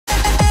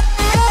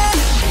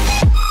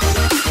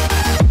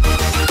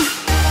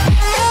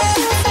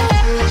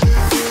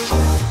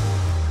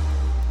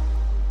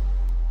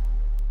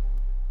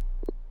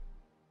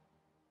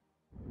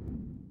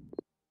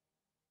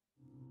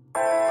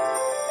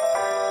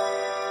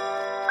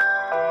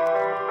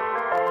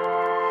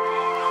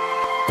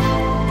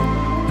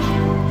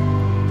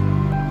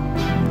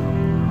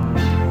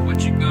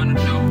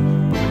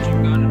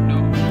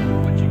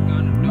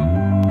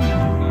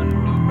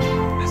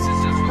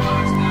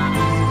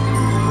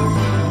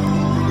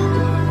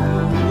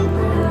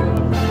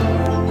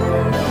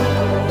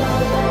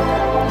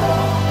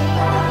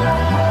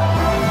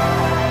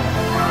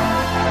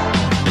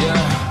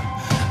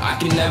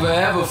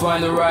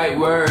find the right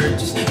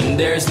words, and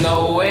there's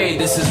no way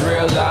this is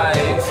real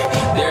life.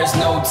 There's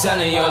no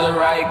telling you're the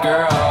right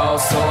girl,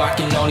 so I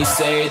can only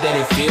say that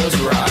it feels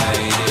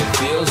right. It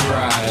feels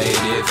right,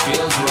 it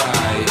feels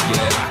right.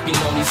 Yeah, I can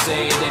only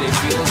say that it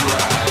feels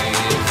right.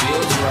 It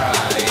feels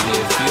right,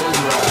 it feels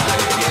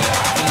right.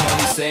 Yeah, I can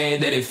only say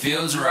that it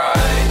feels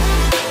right.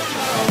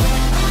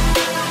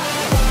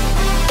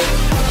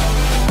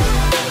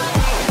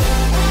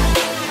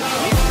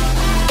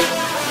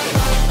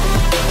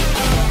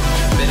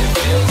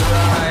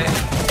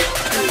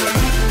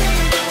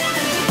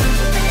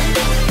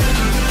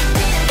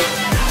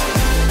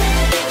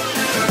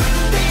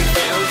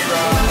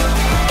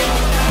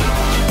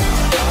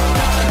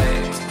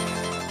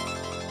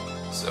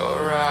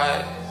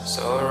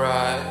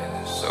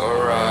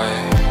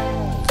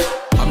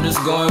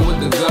 Going with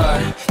the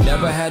gut,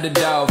 never had a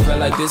doubt, felt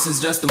like this is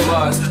just a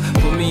must.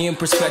 Put me in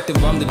perspective,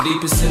 I'm the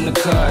deepest in the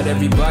cut.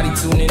 Everybody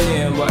tuning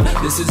in, but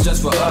this is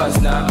just for us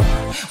now.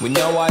 We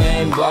know I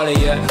ain't ballin'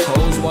 yet,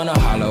 hoes wanna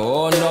holler,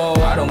 oh no,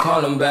 I don't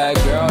call them back.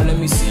 Girl, let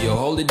me see you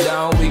hold it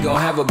down, we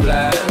gon' have a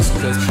blast.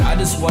 Cause I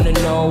just wanna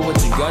know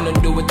what you gonna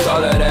do with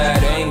all of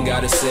that. Ain't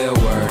gotta say a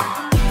word,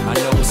 I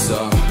know what's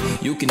up,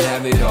 you can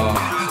have it all.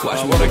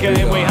 Watch what a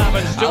game we have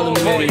in store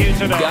for you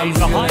today.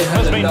 The hype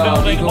has been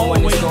building all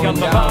week and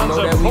the fans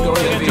are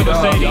pouring into the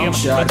stadium.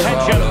 The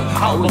tension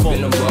palpable.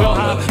 We'll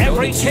have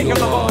every kick of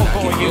the ball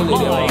for you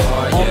live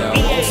on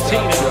EA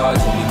TV. I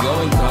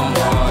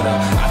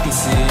can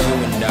see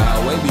you and now,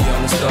 way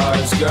beyond the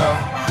stars, girl.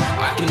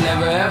 I can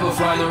never ever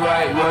find the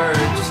right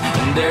words,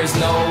 and there's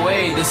no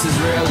way this is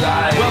real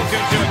life.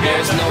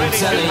 There's no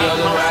telling you're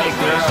the right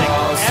girl,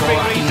 so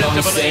I can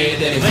only say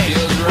that it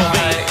feels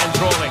right.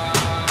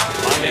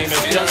 My name is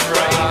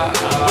Stefan.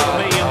 With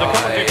me in the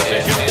commentary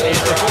position is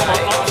the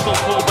former Arsenal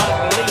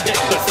fullback Lee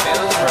Dixon.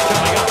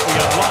 Coming up, we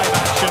have live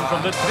action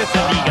from the Dritte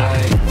Liga.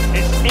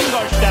 It's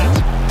Ingolstadt,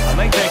 and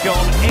they take on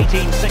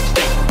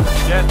 1860.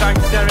 Yeah, thanks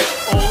Derek.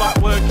 All that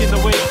work in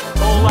the week,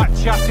 all that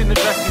chat in the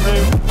dressing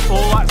room,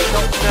 all that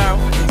stops now.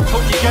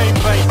 Put your game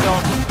face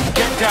on,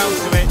 get down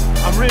to it.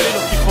 I'm really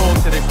looking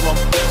forward to this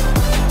one.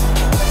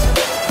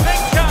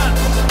 Big chance!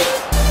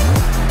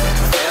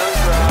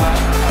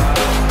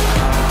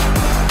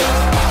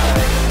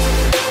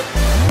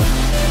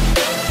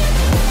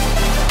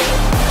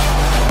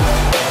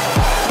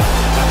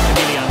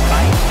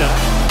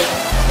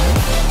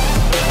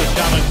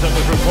 That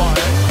was required.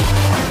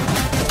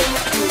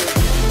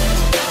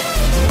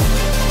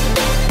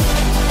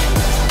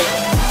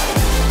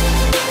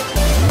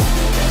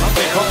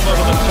 Nothing over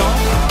the top.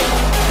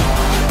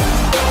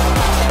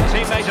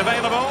 Teammate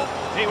available.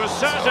 He was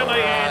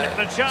certainly in.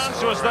 The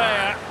chance was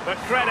there, but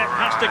credit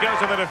has to go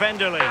to the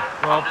defender, Lee.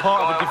 Well,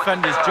 part of a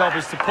defender's job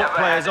is to put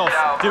players off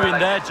doing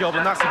their job,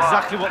 and that's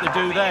exactly what they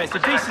do there. It's a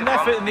decent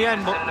effort in the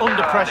end, but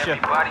under pressure.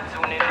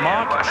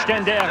 Mark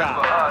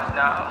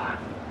Stendera.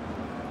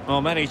 Well,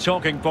 many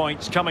talking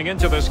points coming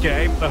into this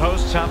game. The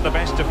hosts have the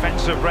best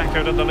defensive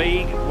record in the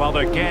league, while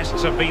their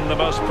guests have been the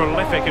most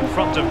prolific in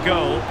front of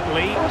goal.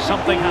 Lee,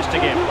 something has to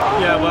give.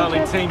 Yeah, well,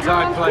 in teams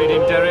I played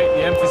in, Derek,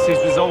 the emphasis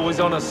was always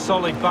on a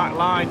solid back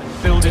line,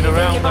 building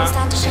around that.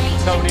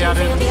 Tony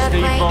Adams,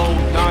 Steve Bold,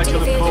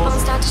 Nigel, of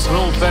course, were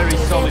all very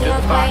solid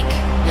at the back.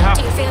 You have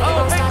to...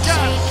 Oh, big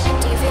chance!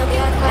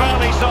 Well,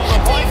 he saw the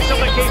whites of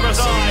the keeper's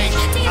eyes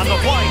and the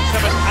whites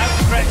of his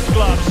outstretched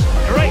gloves.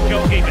 Great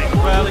goalkeeping.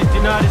 Well, he's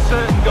denied a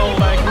certain goal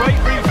there. Great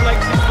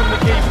reflexes from the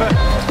keeper.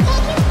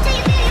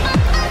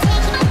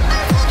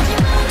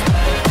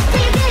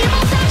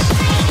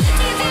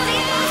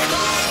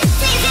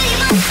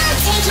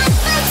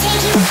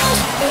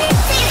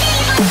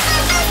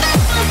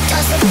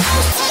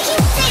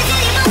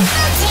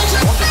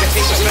 Wanted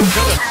to keep it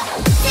good.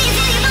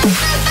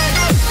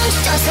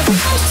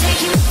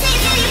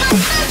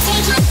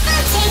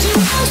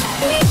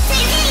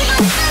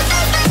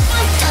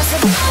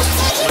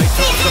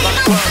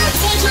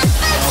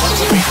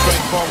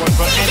 Straightforward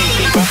for any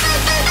keeper.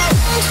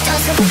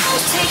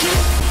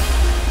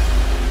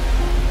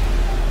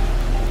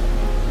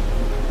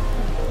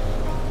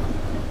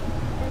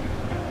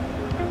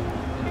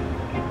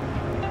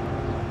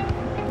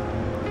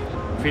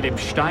 Philipp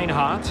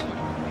Steinhardt.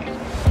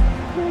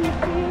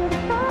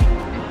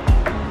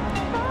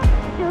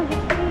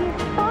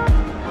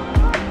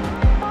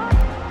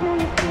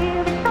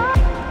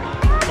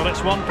 Well,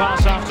 it's one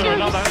pass after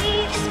another.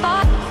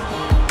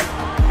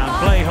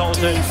 Play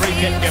halted, free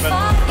kick given.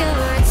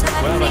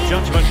 Well, a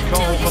judgment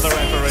call for the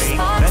referee.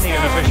 Many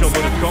an official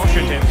would have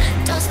cautioned him.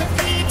 Does the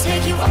beat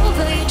take you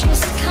over? You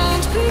just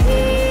can't breathe.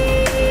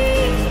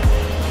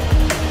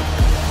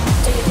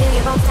 Do you feel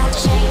your bones start to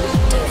shake?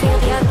 Do you feel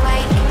the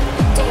earthquake?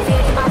 Do you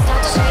feel your bones start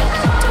to shake?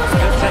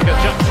 He'll take a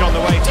touch on the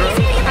way through,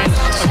 hence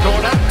the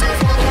corner.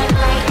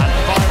 And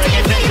firing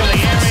it into the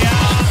area.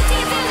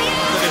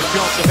 With his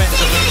shot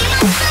defensively.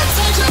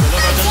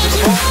 Delivered into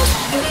the ball.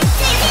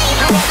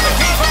 Come off the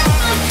keeper.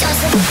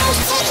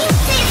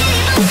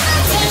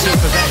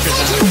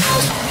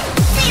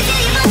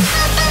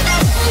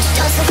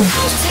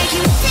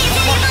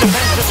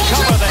 Defensive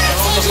cover there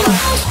on the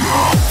flank.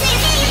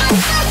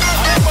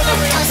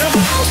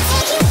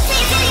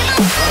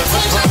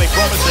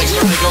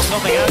 got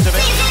nothing out of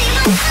it.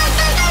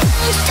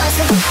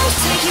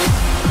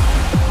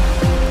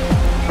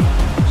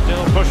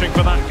 Still pushing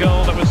for that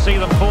goal that would see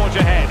them forge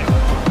ahead.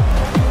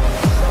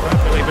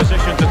 Perfectly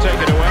positioned to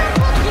take it away.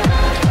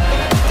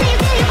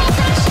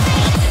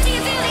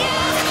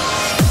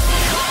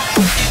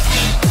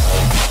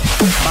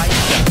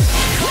 Meister.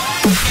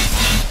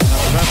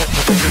 Perfect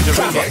position to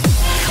read it.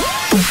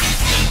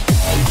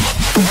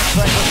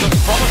 That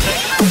looks promising.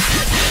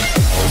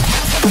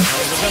 He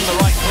was in the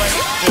right place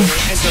to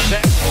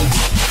intercept.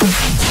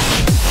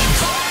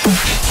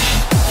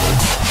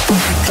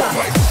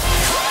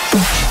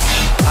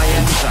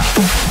 Ayenza.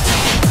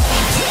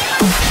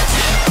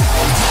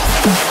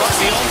 Might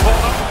be on for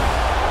them.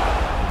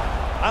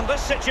 And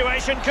this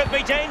situation could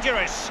be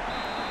dangerous.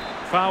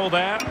 Foul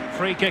there,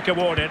 free kick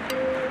awarded.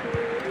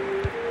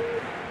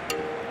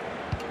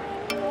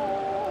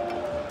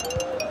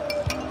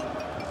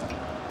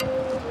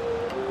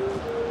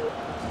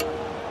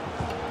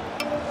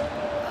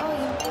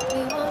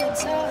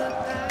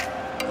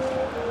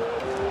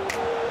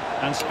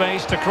 And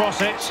space to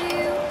cross it.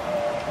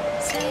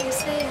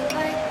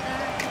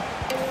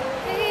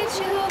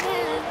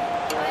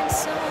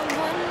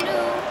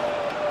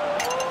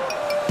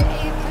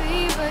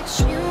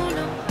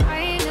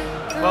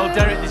 Well,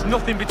 Derek, there's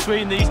nothing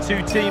between these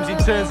two teams in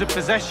terms of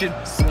possession.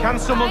 Can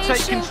someone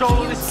take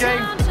control of this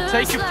game?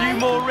 Take a few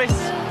more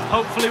risks?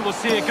 Hopefully we'll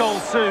see a goal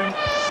soon.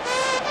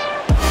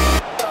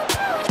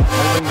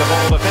 Holding the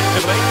ball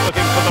effectively,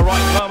 looking for the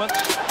right moment.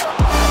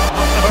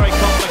 Not a very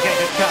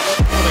complicated catch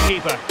for the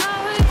keeper.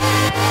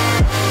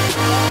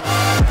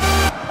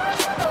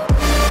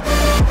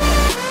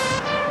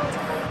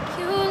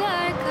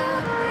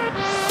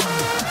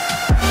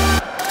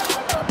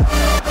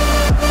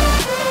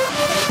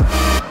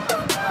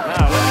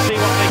 Now let's see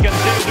what they can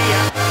do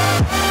here.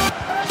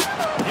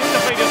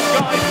 Beautifully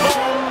disguised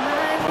ball.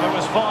 Well, it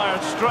was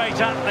fired straight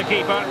at the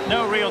keeper. No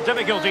real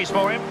difficulties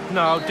for him.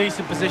 No,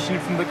 decent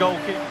positioning from the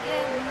goalkeeper.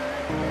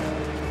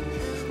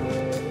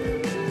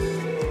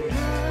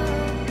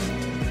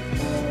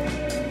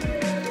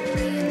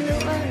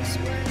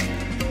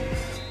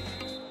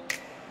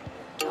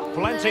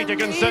 Plenty to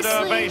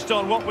consider based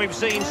on what we've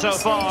seen so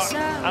far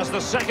as the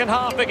second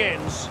half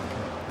begins.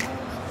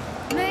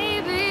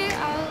 Maybe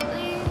I'll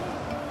leave.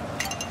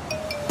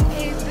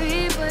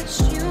 Maybe, but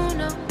you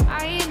know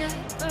I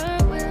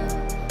never will.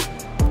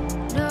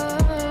 No.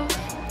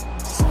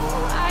 So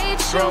I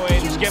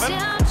Throw-ins choke you given.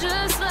 down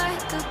just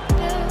like a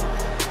pill.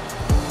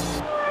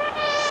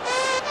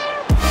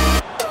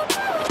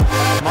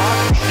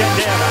 Mark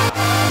Stendera.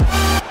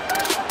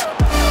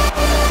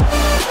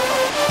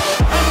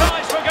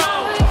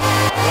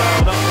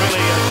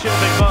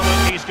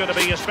 Going to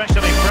be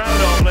especially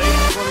proud of me.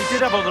 Well, he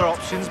did have other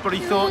options, but he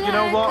thought, you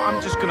know what, I'm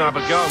just going to have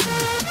a go.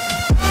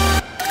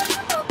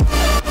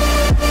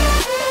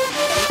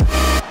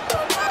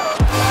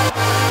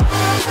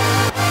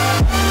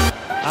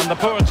 And the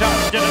poor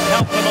touch didn't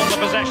help them on the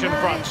possession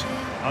front.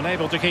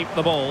 Unable to keep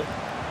the ball.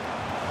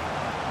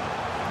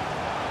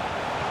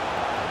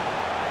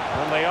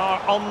 And they are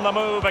on the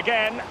move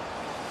again.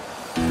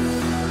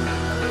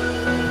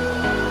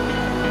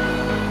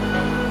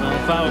 Well,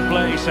 foul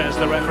play, says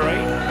the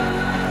referee.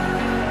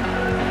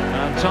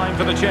 Time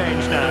for the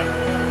change now.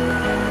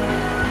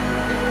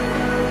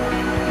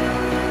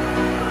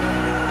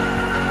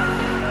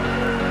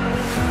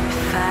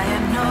 If I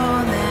had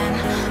known then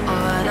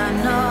what I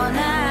know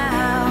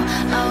now,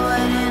 I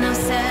wouldn't have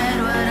said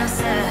what I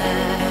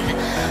said.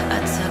 I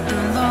took the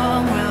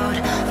long road,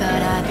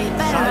 thought I'd be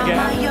better on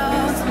my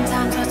own.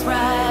 Sometimes what's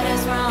right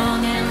is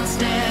wrong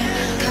instead.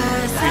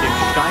 'Cause I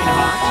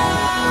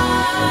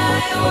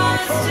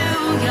was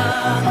too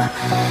young,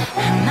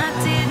 and I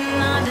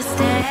didn't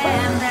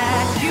understand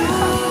that you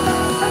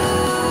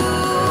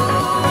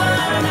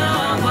were no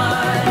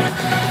one,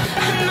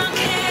 and I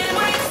can't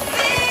wait to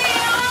see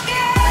you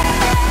again.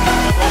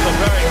 That was a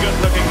very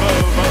good-looking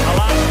move, but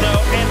alas, no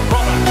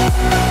improper.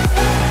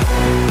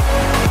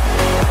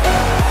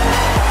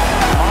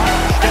 Mark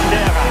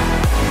Stendera.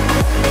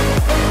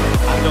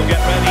 And they'll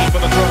get ready for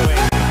the throw-in.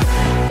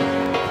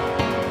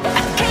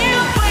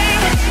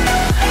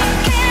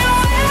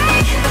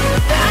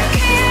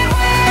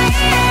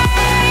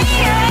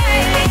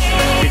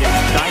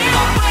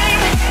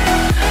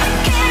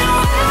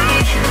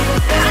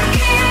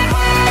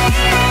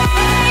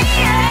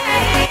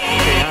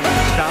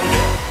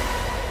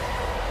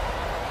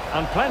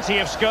 And plenty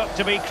of scope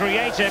to be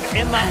creative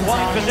in that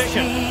wide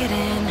position.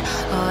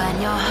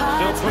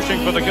 Still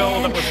pushing for the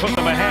goal that would put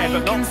them ahead,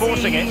 but not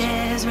forcing it.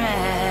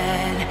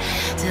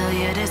 Till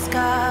you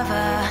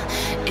discover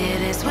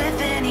it is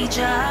within each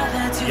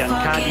other to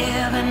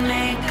forgive and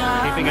make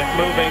up. Keeping it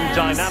moving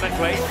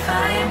dynamically.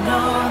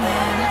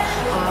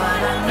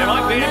 They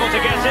might be able to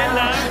get in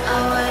now.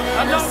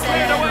 And not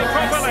cleared away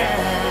properly.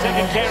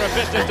 Taking care of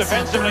business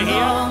defensively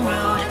here.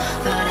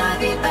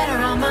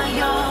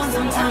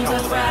 Sometimes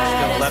what's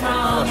right is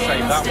wrong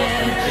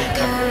instead.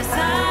 'Cause I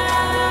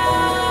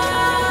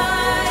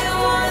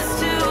was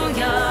too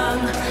young,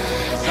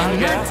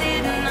 and I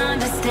didn't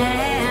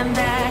understand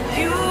that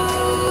you.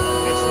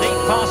 It's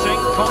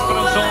passing,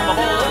 confidence on the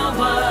ball.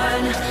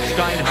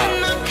 Steinhardt.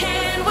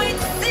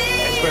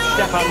 It's with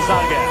Stefan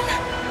Sasha.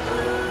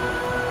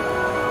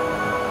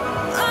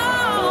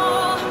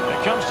 It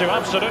comes to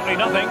absolutely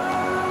nothing.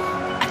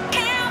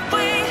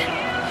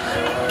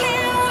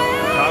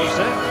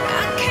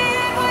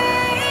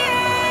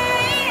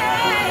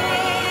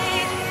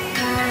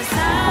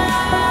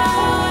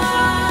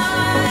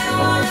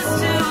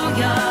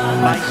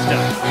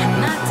 Meister.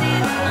 And I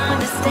didn't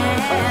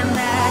understand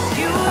that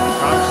you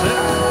Throws it.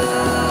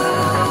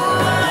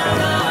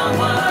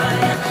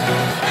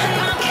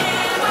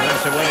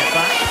 Learns to win it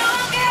back.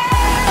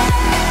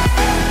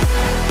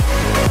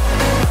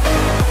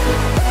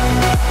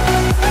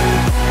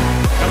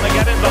 Can they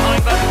get in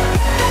behind them?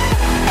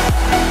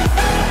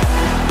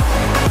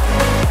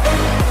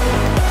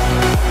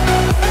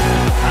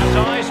 Has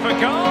eyes for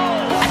goal.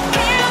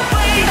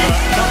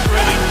 Not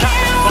really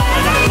touched by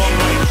that long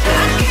range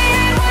shot.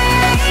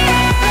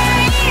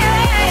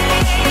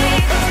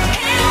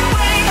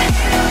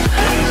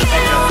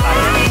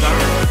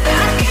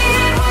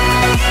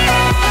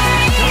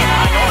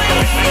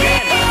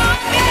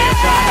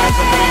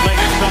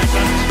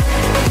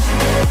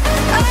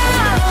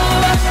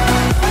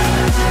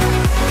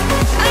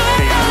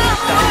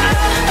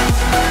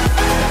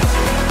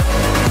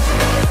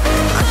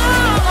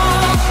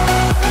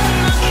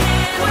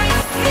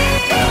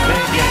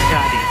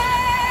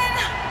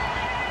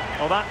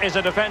 Well, that is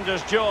a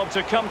defender's job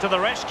to come to the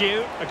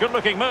rescue. A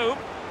good-looking move.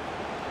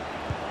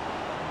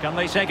 Can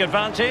they take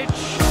advantage?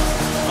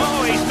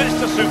 Oh, he's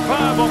missed a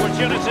superb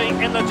opportunity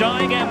in the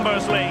dying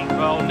embers league.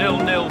 Well,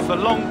 0-0 for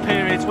long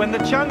periods. When the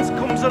chance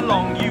comes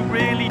along, you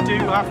really do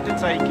have to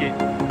take it.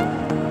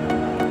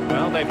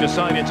 Well, they've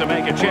decided to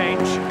make a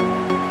change.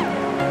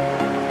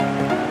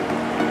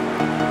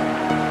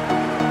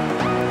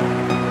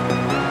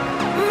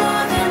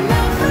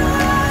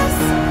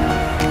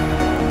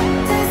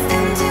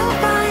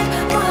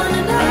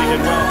 They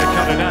did well to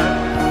cut it out.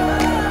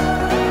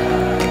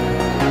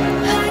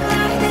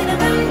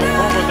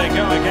 Forward they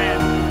go again.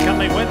 Can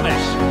they win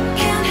this?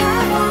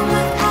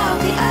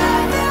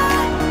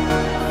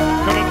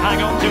 Couldn't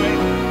hang on to it.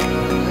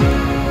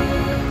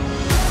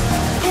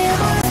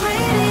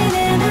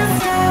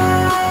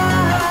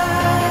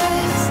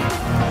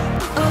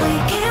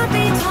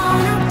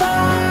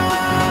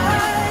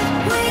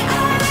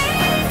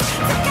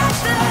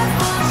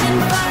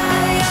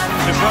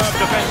 Superb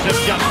defensive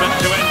judgment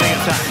to end the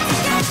attack.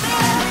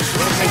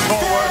 Looking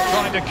forward,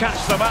 trying to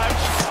catch them out.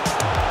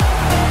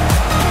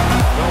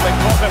 Will they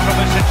profit from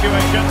this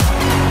situation?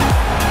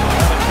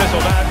 Well, it's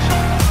fizzled out.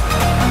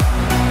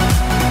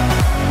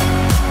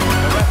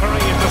 The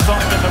referee has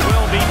decided there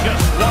will be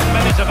just 1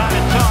 minute of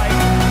added time.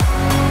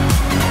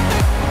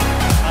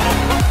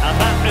 And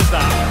that is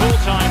that. Full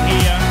time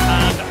here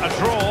and a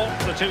draw,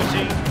 the two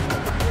teams.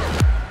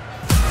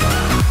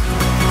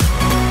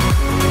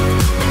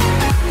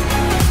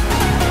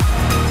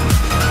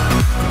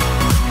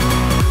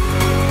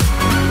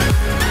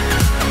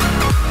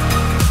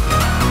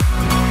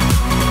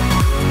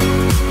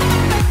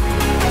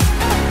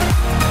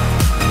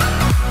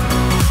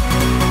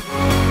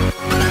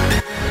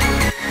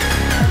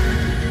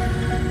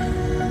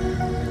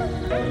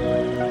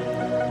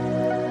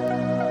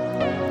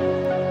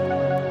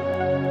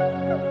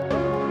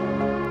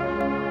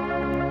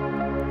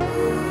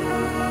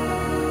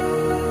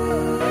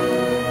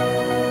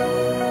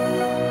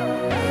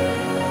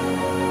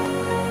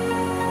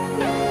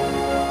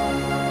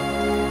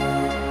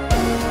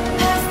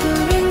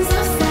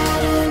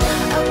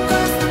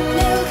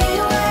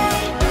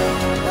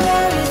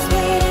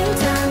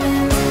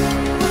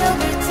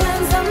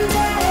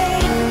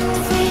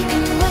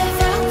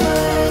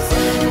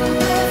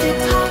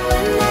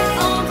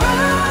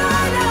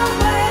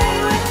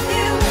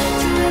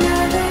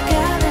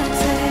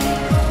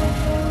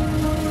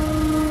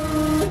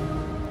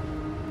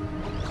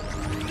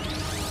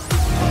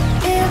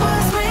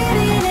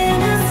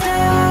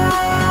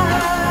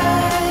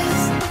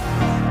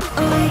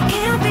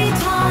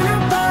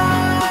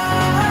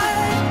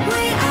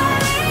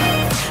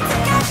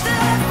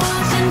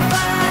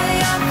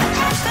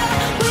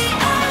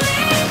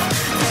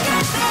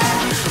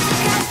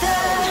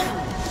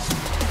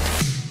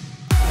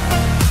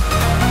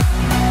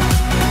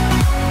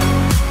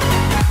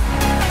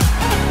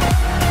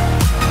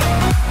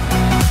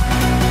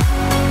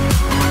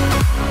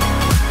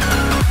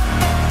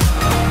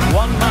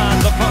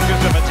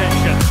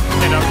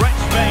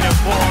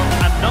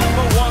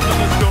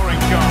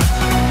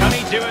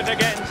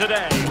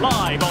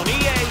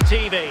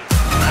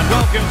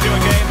 Welcome to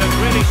a game that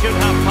really should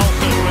have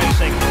pulses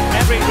racing.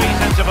 Every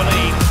reason to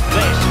believe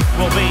this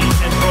will be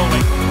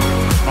enthralling.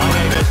 My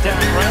name is Dan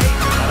Ray,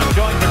 and I'm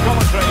joined for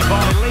commentary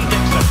by Lee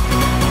Dixon.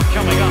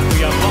 Coming up,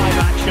 we have live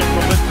action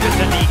from the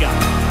Dritte Liga.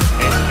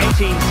 It's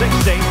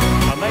 1860,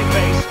 and they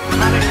face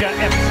Manager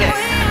FC.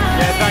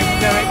 Yeah, thanks,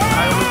 Derek.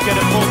 I always get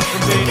a buzz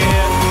from being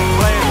here.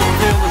 Players will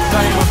feel the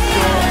same, I'm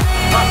sure.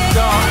 That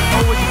start,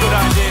 always a good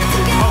idea to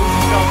impose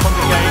yourself on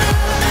the game,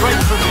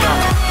 straight from the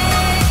off.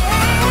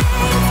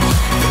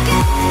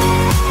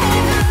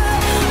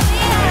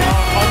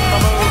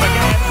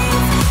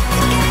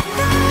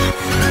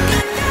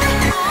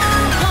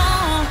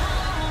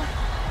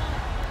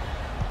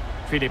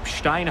 Philipp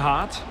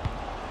Steinhardt.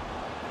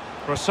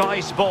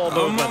 Precise ball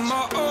movement. I'm on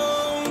my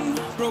own,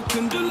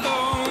 broken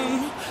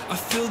alone. I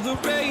feel the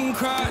rain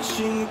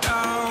crashing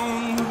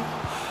down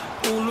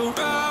all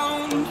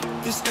around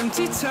this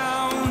empty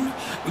town.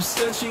 We're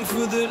searching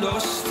for the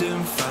lost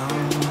and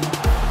found,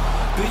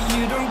 but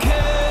you don't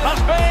care.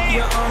 Must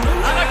be!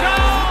 And a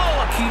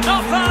goal!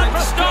 Not bad for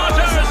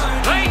starters.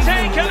 They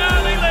take an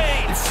early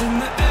lead. It's in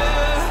the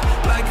air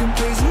like a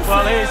blazing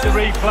Well, here's the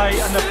replay,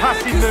 and the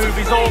passing move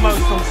is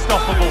almost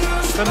unstoppable.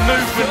 The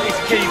movement is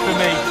key for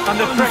me, and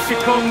the pressure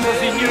comes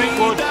as he knew it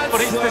would,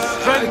 but it's the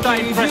strength that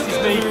impresses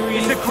me.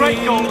 It's a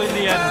great goal in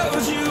the end.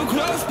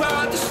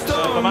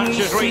 So the match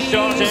has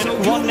restarted,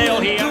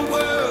 1-0 here.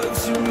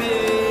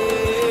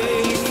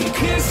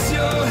 Kiss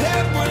your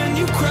head when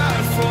you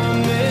cried for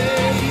me.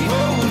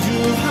 Hold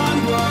your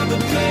hand while the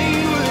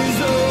pain was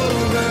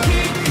over.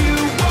 Keep you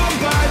warm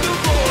by the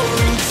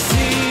roaring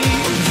sea.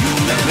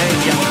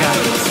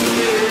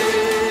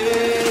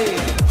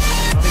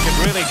 He could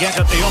really get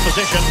at the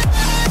opposition.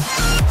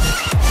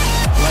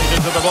 Played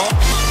into the box.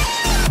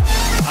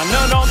 And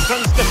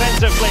no-nonsense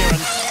defensive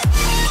clearance.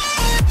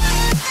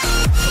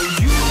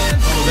 It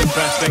was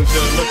interesting to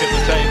look at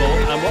the table.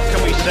 And what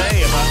can we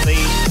say about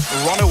these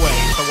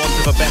runaways, for want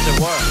of a better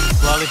word?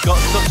 Well, they've got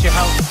such a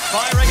help.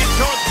 Firing it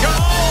towards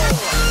goal!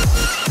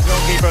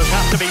 Goalkeepers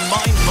have to be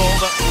mindful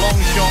that long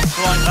shots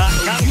like that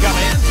can come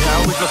in. I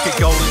always look at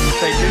goalies and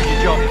say, do your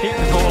job, keep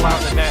the ball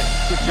out the net.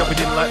 Good job he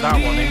didn't let that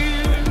one in.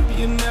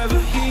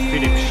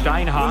 Philipp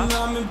Steinhardt.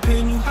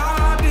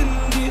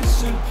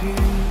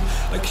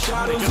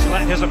 He just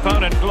let his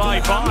opponent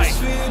glide by.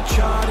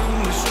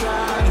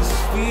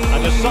 A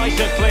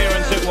decisive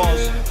clearance it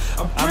was.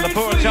 And the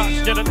poor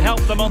touch didn't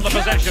help them on the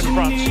possession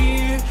front.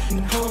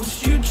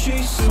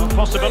 Some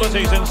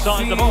possibilities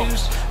inside the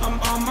box.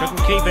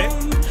 Couldn't keep it.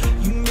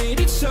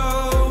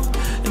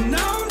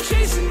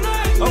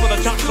 Over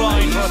the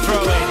touchline for a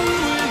throw-in.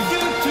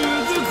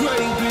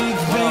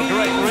 Well,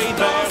 great read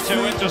there to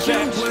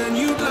intercept.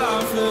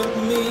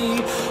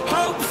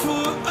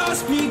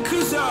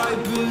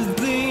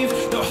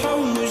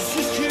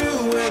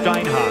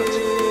 Steinhardt.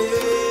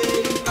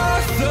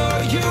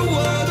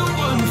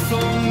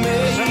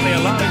 Certainly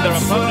allowing their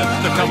opponents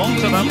to come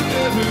onto them.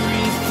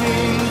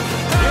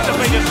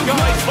 Beautifully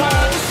disguised ball.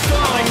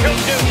 Oh, they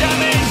could do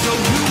damage.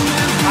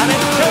 And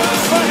it's two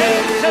for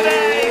him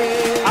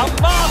today. A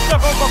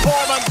masterful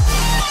performance.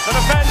 The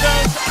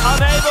defenders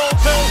unable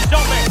to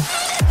stop it.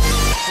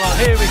 Well,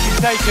 here we can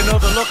take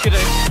another look at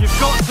it. You've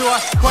got to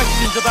ask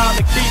questions about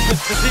the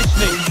keeper's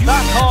positioning.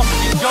 That's half of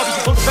his job.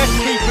 He's the best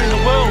keeper in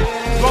the world.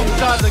 Wrong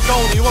side of the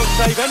goal, he won't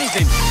save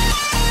anything.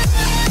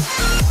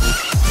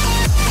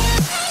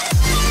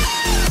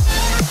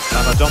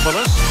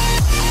 Papadopoulos.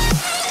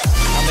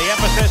 And the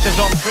emphasis is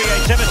on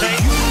creativity.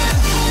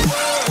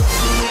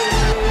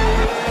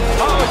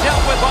 Oh,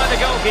 dealt with by the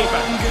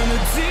goalkeeper.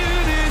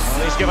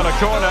 Well, he's given a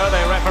corner,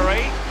 the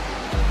referee.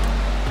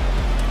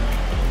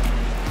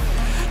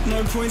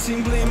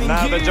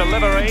 Now the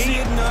delivery.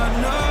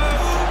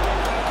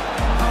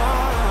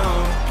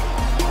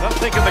 I don't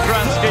think in the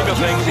grand scheme of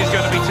things he's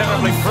going to be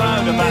terribly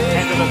proud of that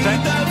headed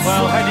attempt.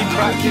 Well, heading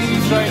practice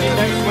and training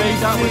next week,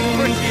 that was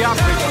pretty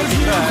average, to be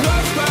fair.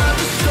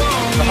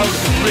 The host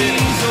has really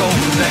controlled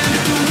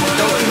possession.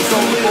 Don't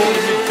control the ball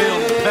in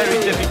midfield. It's very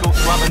difficult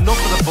to have enough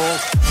of the ball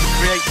to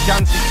create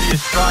chances for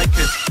your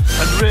strikers,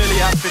 and really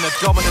has been a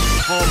dominant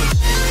performance.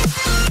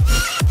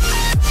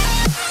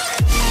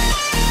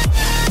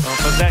 Well,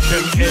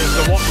 possession is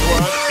the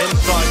watchword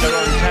inside their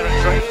own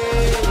territory.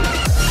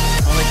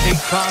 Well, they keep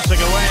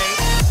passing away.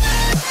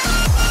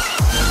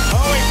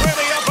 Oh, he's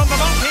really opened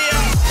them up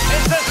here.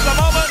 Is this the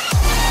moment?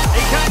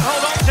 He can't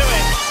hold on to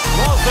it.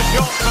 Was the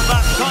shot from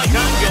that tight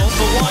angle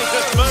the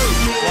wisest move?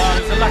 Well,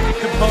 there's a lack of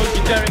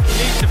composure, Derek. He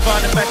needs to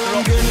find a better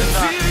option than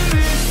that.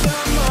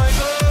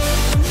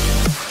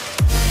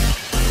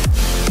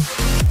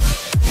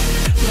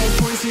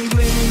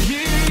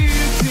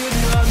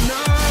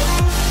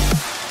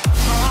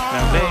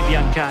 Now,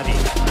 Biancardi.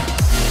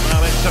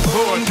 Well, it's a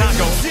poor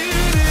tackle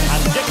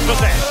and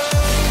dispossessed.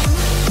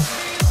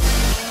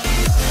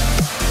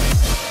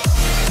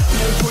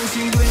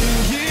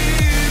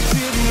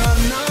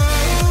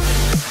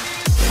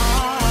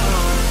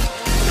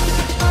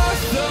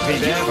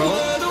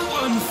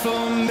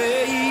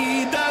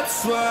 That's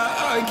why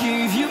I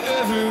gave you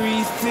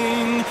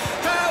everything.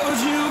 Held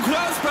you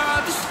close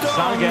by the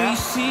stormy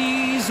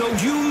seas. Oh,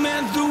 you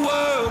meant the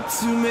world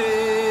to me.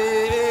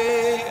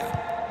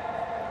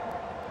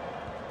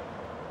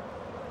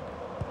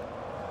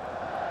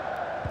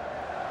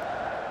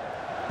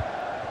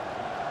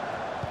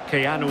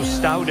 Keanu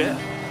Staude.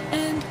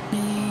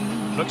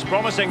 Looks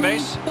promising,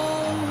 this.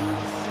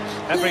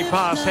 Every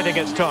pass hitting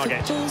its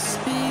target.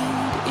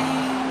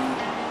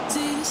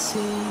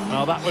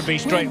 Well, that would be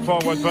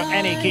straightforward for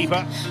any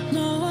keeper.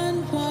 No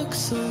one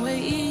walks away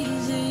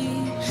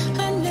easy.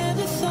 I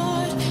never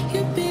thought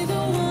you'd be the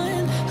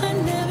one. I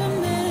never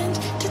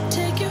meant to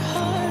take your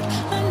heart.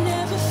 I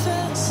never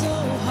felt so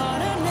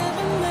hard. I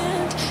never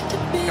meant to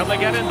be. Can they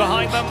get in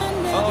behind them?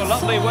 Oh,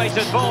 lovely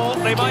weighted ball.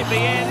 They might be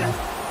in.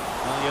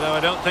 You know, I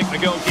don't think the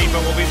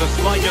goalkeeper will be the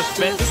slightest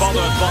bit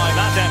bothered by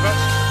that effort.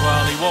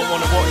 Well, he won't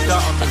want to watch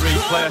that on the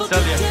replay, I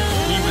tell you.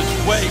 He was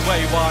way,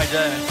 way wide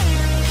there.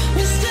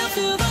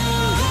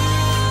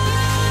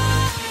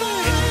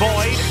 It's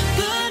Boyd.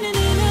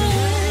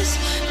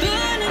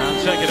 And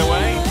take it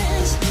away.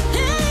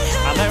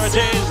 And there it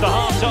is, the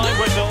half-time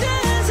whistle.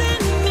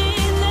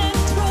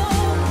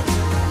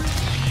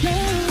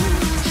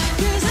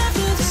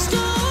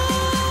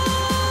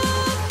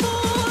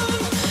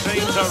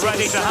 Teams are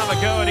ready to have a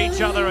go at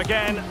each other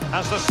again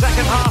as the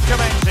second half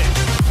commences.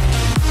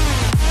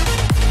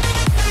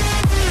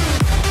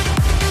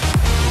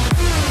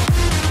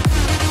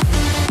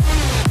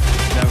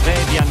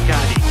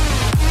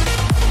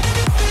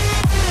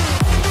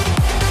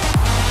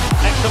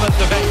 Excellent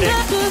defending.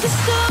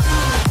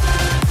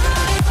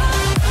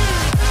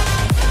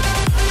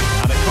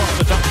 And it crossed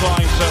the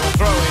touchline, so a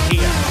throw in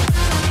here.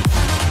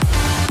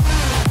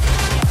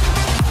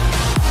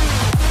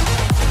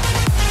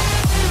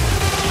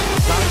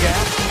 Sasha.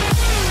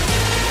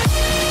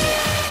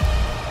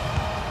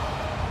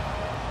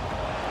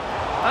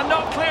 And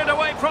not cleared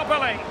away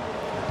properly.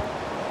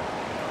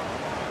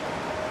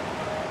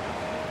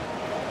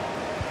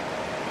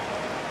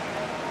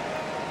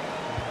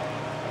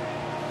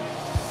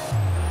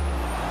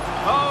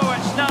 Oh,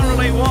 it's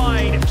narrowly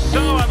wide.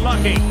 So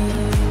unlucky.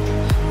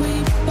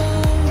 We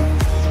both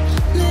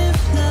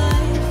live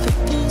life at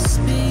full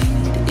speed,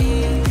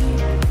 easy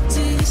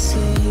to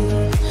see.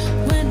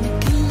 When we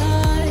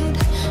collide,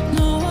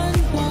 no one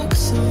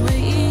walks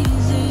away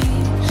easy.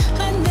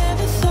 I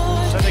never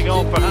thought Setting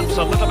off perhaps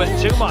a little bit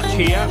too much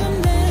here.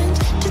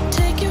 to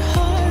take your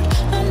heart.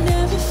 I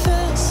never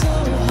felt so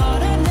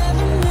hard. I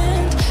never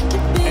meant to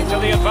be Into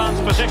the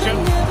advanced position.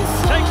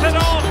 Takes it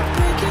on.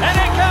 And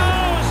it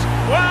goes.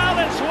 Well,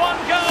 it's one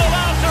goal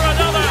after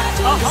another.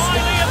 A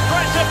highly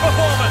impressive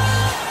performance.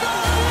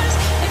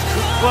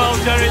 Well,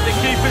 Derek, the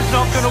keeper's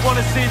not going to want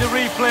to see the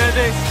replay of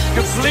this.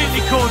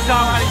 Completely caught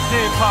out at his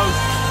near post.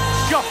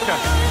 Shocker.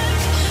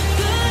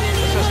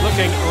 This is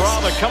looking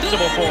rather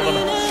comfortable for them.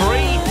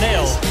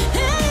 3-0.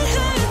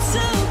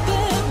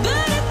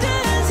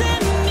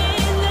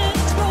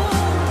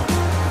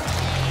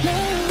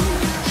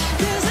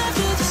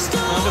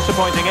 A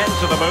disappointing end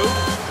to the move.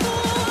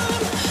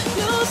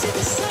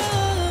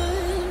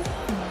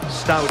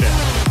 Stauder.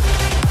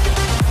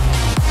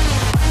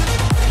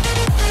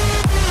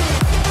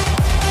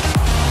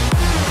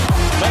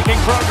 Making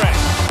progress.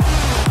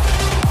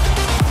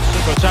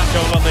 Super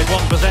tackle and they've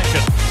won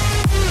possession.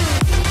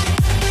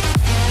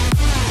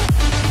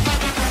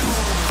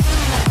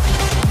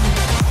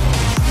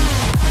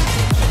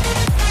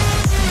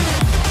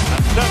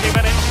 And 30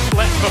 minutes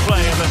left for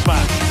play in this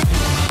match.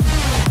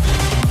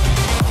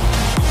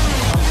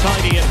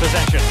 Untidy in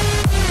possession.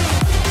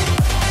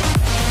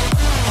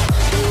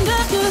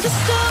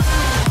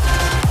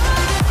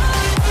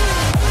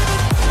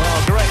 Well,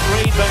 great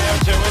read there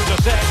to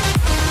intercept.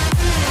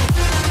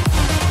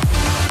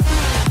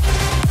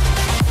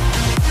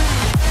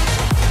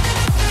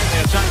 The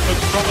attack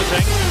looks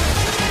promising.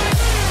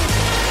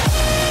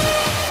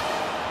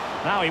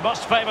 Now he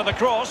must favour the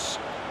cross.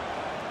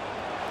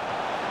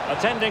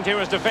 Attending to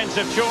his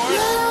defensive chores.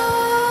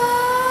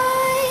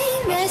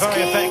 That's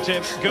very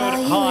effective, good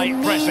high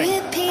pressing.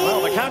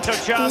 Well, the counter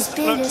chance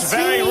looks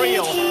very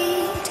real.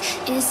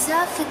 Is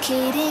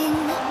suffocating.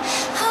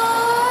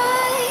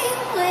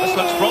 This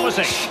looks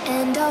promising.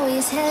 And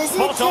always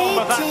hesitating. Spot on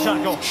with that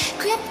tackle.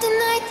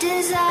 Kryptonite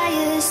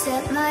desires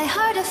set my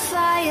heart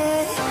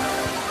afire.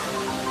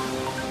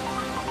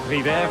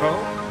 Vivevo.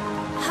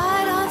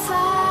 Heart on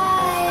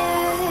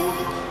fire.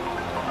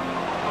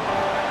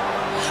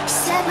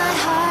 Set my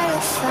heart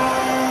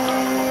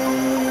afire.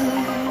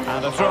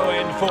 And a throw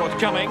in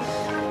forthcoming.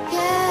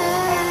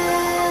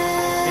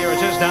 Yeah. Here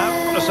it is now,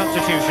 a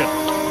substitution.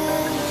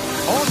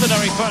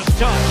 Ordinary first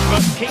touch,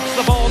 but keeps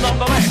the ball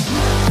nonetheless.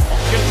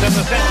 Options in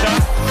the centre.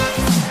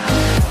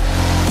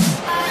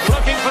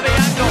 Looking for the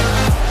angle.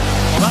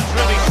 Well, that's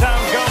really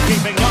sound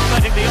goalkeeping, not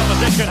letting the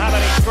opposition have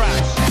any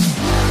scraps.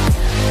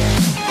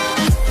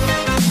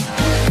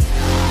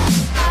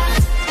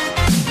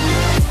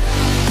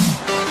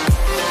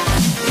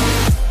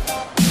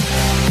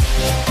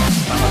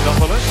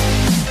 Papadopoulos.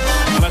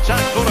 An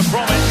attack full of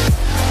promise.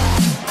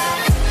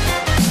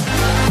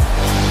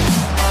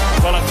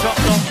 Well, a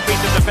top-notch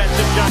piece of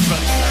defensive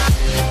judgment.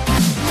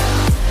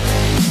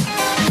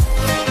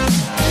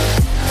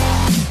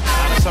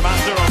 And it's a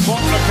matter of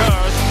what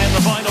occurs in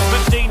the final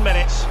 15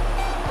 minutes.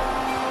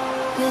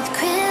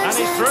 And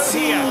he's through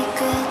here.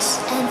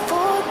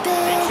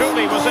 He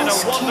truly was in a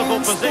wonderful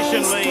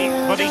position, Lee,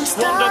 but he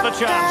squandered the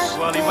chance.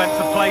 Well, he went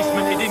for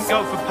placement, he didn't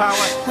go for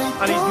power,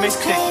 and he's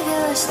missed it.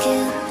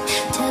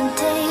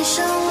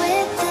 Temptation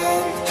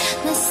within,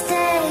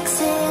 mistakes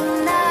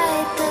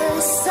ignite the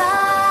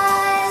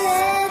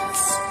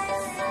silence.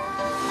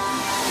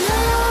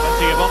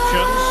 Plenty of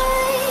options.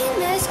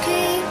 Nightmares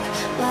creep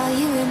while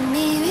you and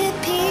me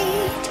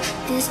repeat.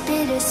 This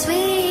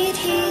bittersweet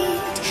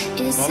heat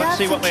is Well, let's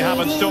see what they have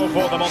in store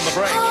for them on the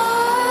break.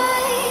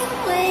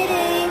 I'm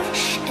waiting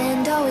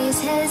and always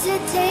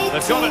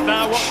They've got it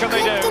now, what can they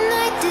do?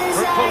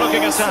 Fruitful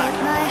looking attack.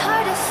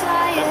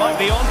 It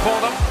might be on for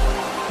them.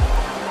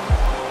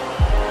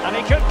 And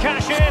he could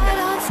cash in.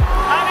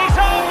 And he's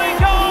only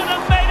gone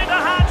and made it a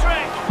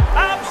hat-trick.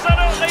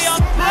 Absolutely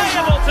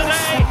unplayable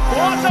today.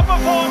 What a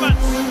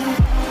performance.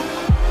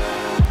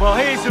 Well,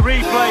 here's the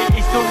replay.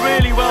 He's done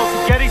really well to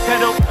get his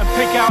head up and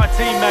pick out a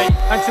teammate.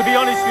 And to be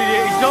honest with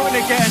you, he's not going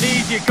to get an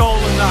easier goal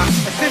than that.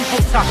 A simple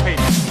tap-in.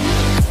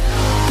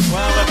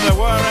 Well, if there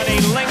were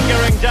any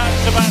lingering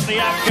doubts about the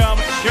outcome,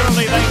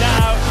 surely they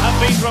now have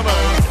been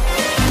removed.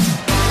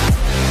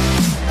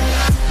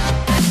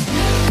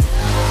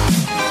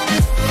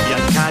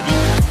 Yankadi.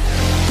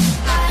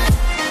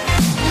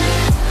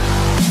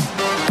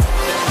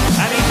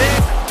 And he's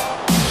in.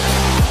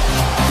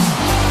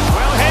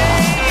 Will he?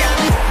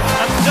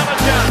 Another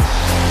chance.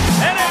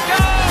 In it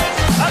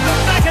goes! And the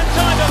second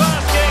time of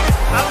asking,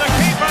 and the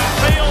keeper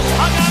feels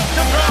hung out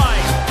to dry.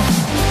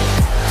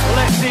 Well,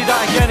 let's see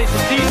that again. It's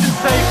a decent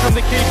save from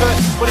the keeper,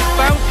 but it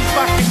bounces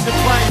back into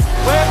play.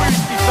 Where are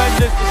his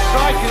defenders? The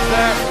striker's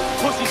there,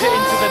 pushes it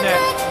into the net.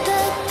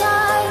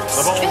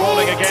 The ball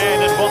rolling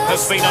again in what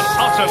has been an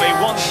utterly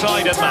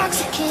one-sided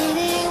match.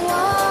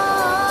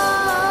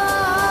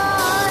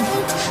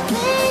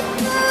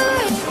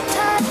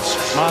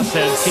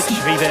 Marcel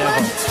Kitsch-Rivero.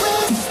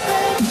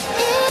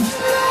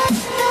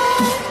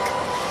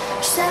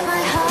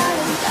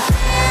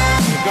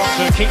 You've got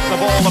to keep the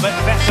ball a bit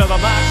better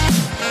than that.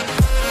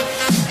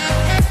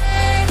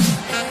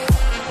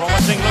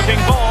 Promising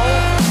looking ball.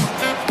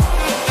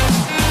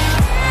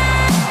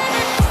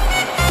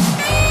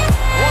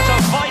 What a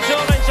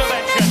vital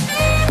intervention.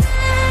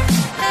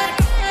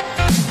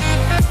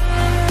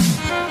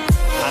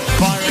 And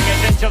firing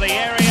it into the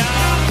area.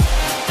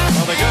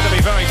 Well, they're going to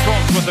be very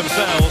cross with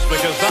themselves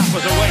because that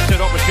was a wasted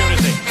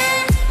opportunity.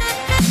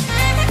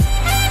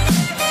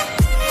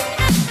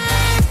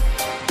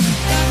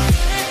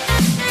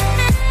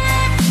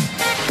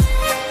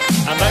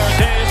 And there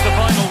it is, the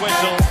final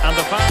whistle and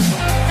the foul.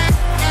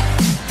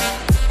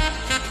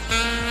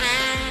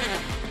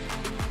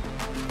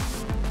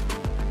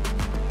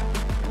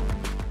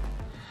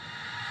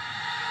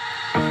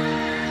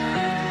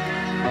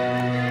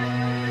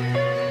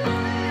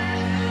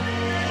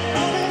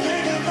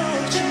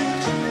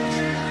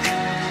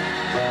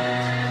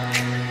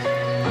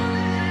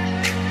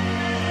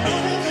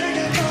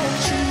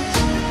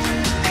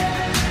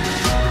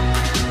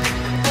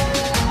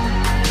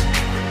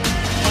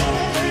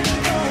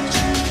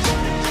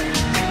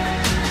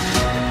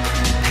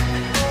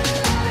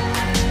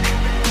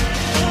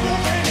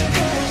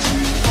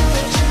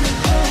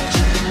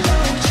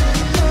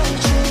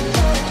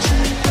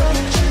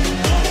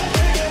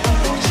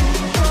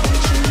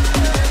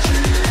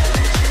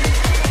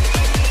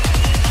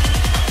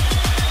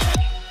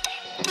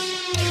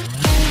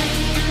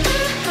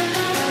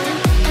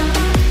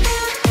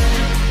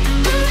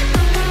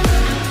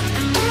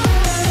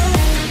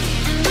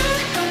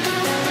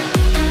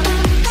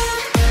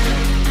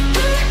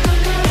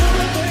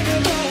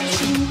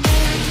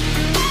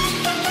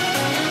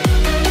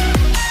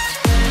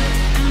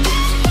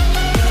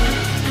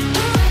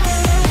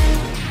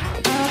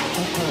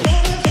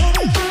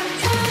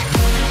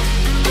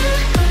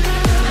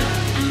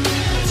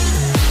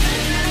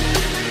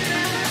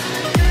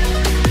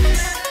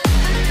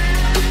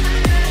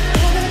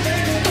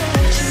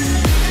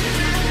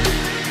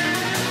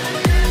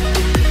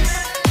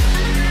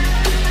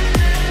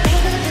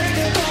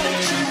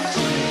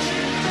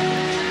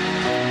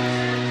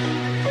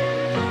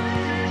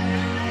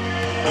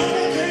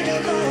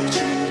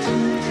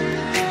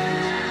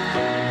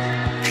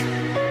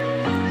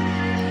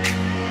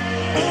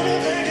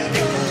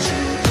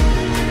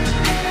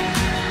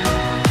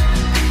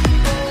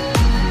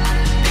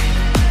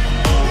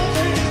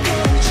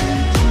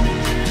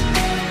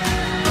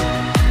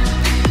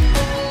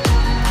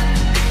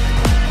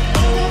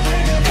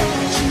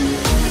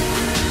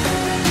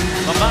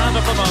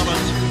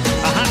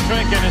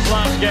 In his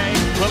last game,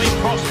 will he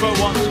prosper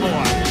once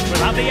more? We'll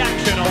have the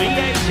action on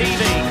EA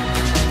TV.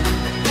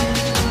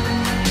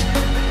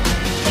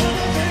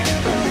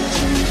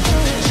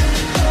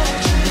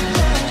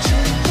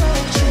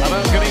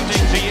 Hello, good evening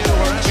to you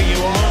wherever you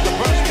are. The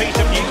first piece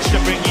of news to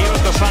bring you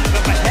is the fact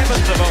that the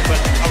heavens have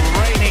opened. A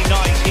rainy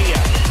night here.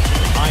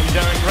 I'm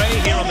Derek Ray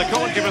here on the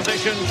commentary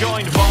position,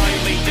 joined by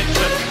Lee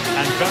Dixon,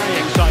 and very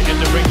excited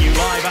to bring you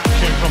live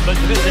action from the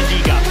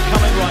Dritte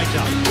coming right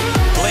up.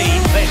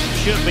 Lee, this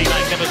should be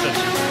magnificent.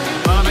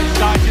 Well, I'm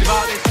excited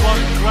about this one.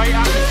 Great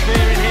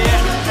atmosphere in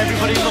here.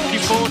 Everybody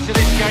looking forward to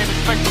this game,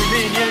 especially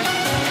me and you.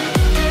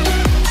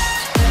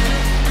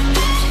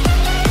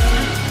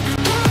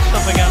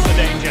 Something out the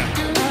danger.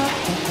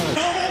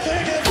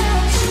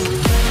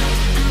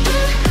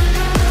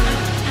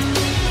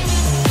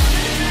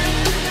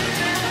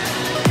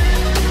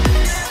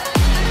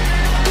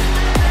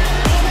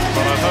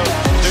 But I hope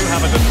do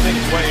have a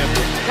distinct way of...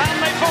 Can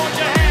they forge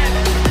ahead?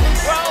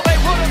 Well, they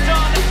would have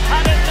done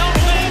had it not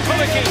been for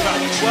the keeper.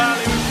 Well,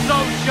 he was so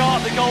sharp,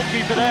 the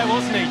goalkeeper there,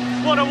 wasn't he?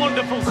 What a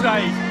wonderful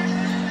save.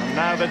 And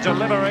now the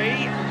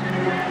delivery.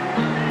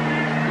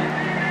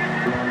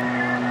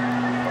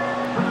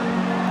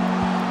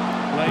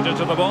 Played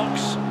into the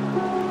box.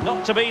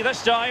 Not to be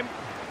this time.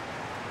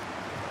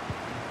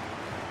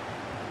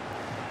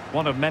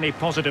 One of many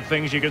positive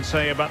things you can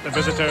say about the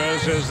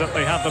visitors is that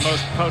they have the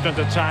most potent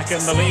attack in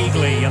the league,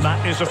 Lee, and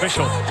that is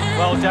official.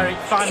 Well, Derek,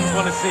 fans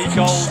want to see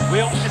goals.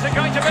 Is it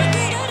going to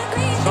be?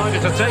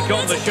 Decided to take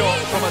on the shot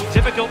from a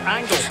difficult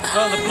angle.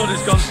 Well, the blood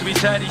has gone to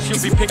his head. He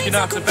should be picking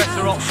out the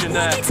better option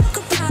there.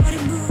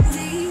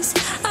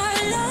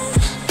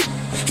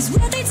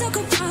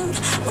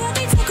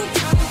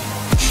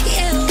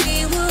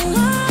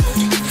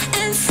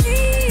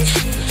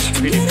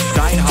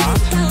 Steinhardt.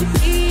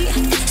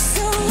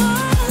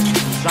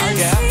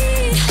 Sasha.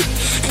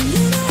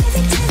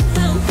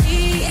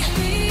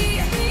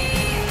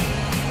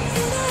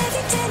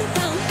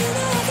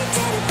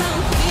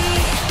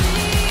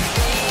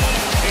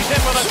 He's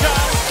in for the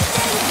shot.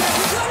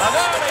 An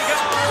early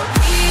goal.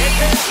 It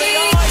is the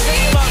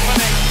ideal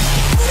opening.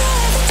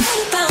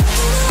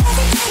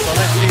 Well,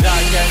 let's see that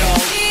again.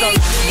 Oh, so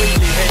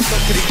sweetly hit.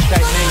 Look at his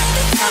technique.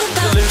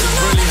 Absolutely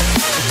brilliant.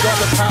 He's got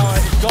the power,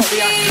 he's got the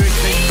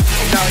accuracy,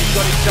 and now he's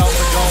got himself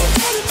a goal.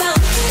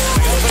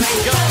 The opening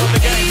goal of the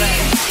game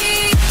then.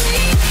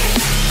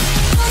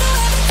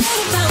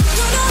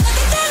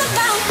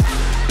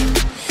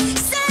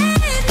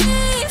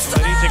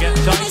 Ready to get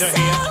tighter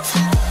here.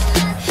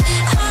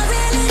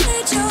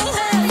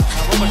 And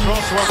will the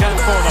cross work out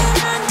for them?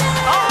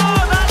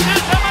 Oh, that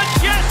is a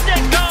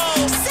majestic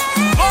goal!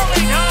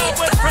 Volleyed home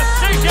with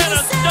precision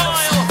and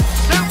style.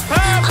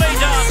 Superbly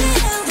done.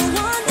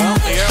 Well,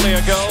 the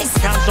earlier goal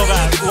cancelled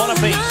out. One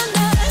apiece.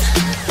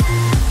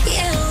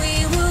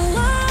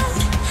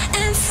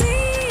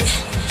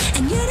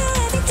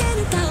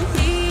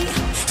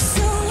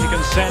 You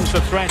can sense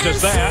the threat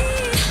is there.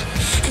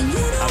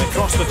 And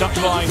across the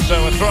touchline,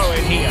 so a throw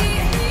in here.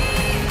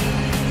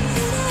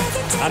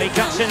 And he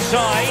cuts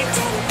inside.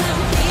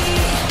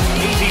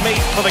 Easy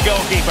meat for the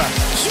goalkeeper.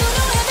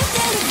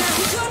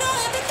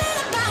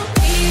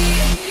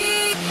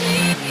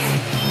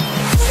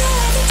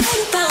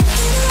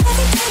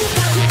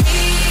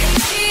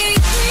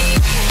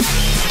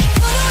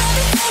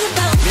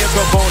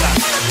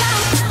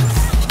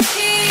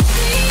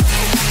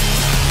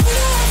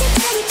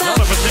 Not a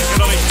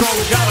particularly strong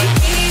challenge.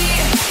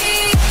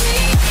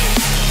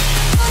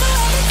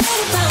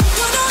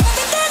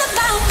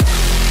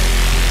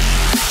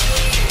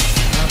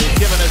 And he's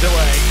given it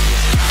away.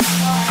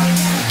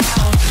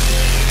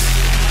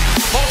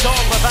 Spot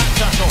on with that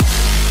tackle.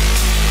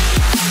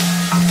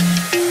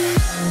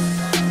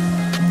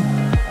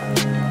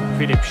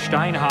 Philipp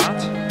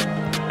Steinhardt.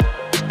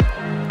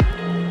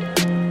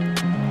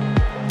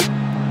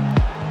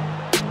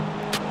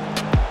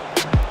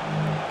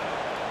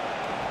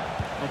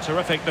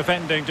 Terrific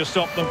defending to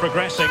stop them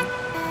progressing.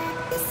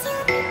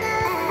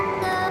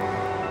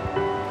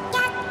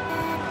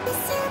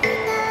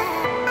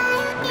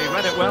 And he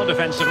read it well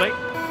defensively.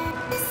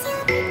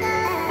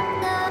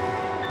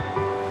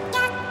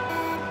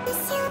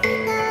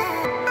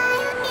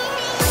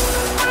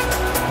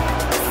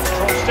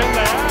 Crossed in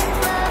there.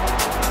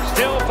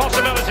 Still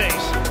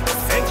possibilities.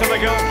 Into the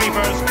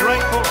goalkeeper's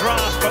grateful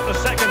grasp at the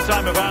second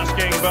time of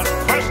asking, but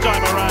first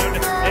time around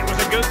it was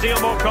a good deal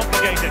more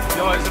complicated.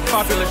 No, it's a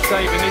fabulous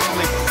save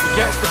initially. He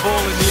gets the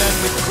ball in the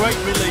end with great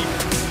relief.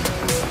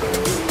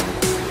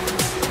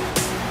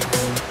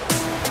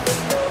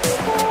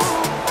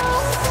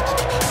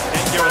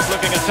 Dangerous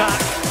looking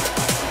attack.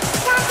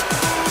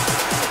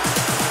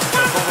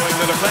 Following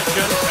the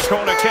deflection, a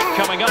corner kick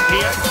coming up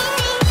here.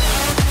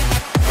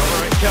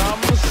 Over it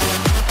comes.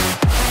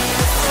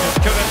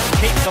 Just couldn't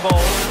keep the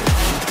ball.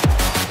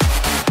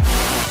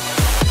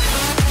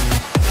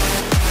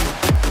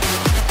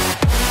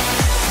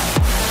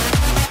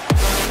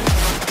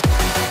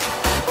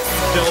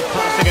 Still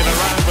passing it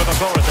around with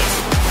authority.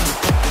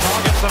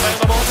 Targets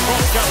available,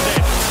 cross comes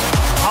in.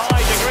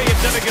 High degree of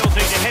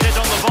difficulty to hit it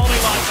on the volley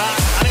like that,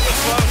 and it was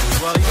close.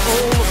 Well, it's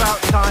all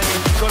about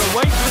timing. He's got to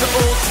wait for the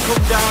ball to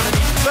come down, and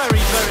he's very,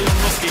 very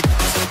unlucky.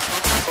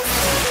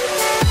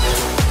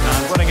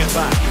 And winning it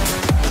back.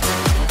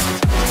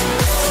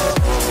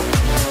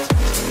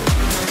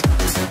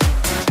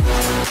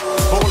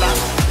 Paula.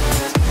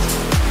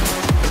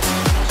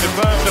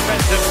 Superb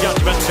defensive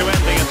judgment to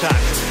end the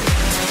attack.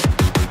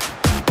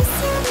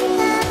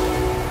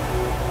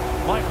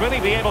 Might really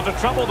be able to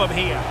trouble them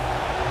here.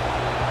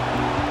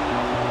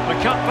 The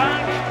cut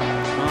back.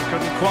 Oh,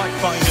 couldn't quite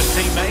find his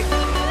teammate.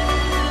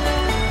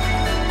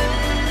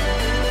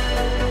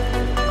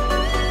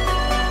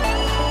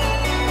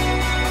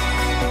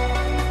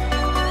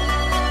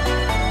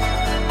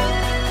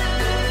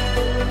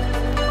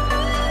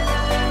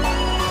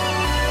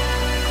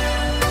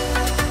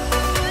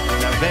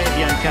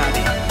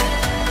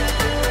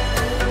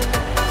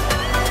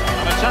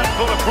 An attack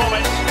full of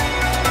promise.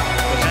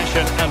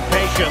 Possession and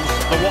patience,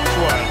 the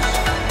watchwords.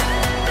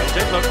 It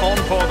did look on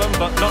for them,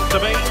 but not to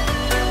be.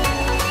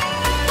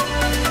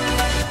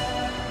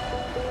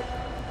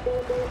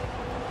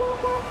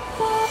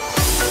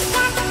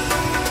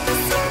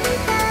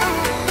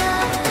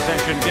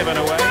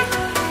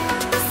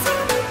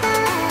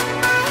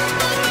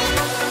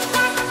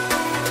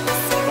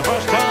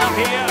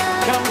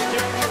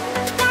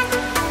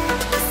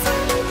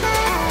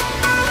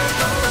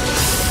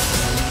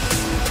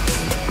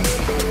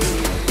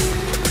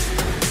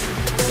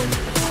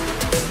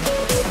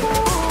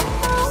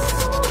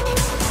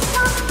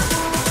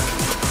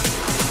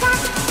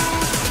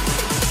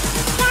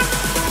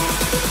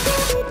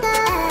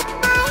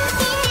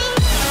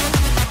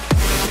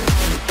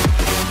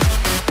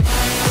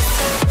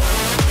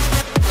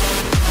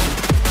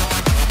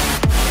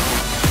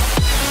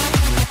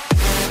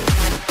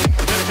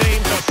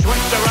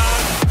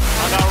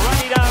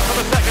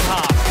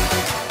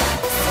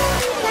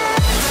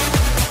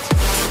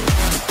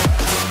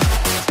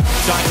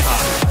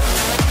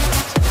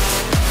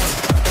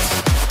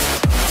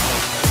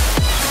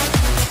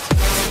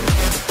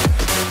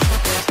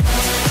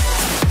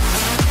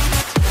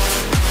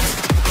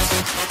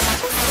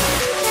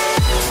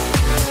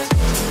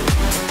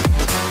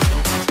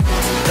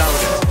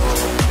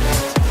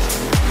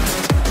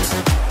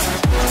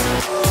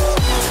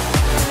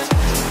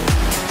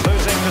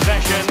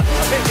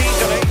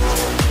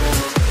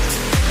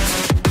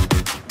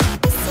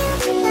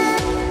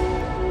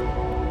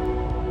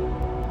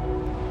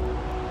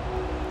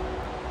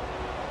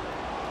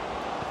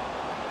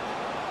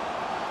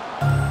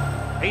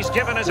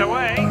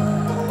 away.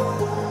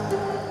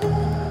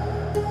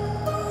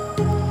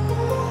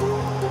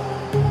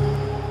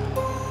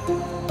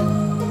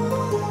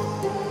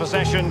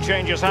 Possession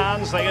changes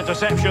hands, the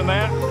interception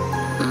there.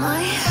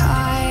 My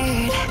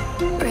heart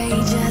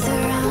rages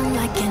around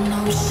like an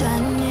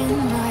ocean in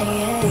my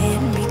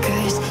head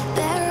because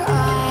there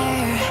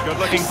are Good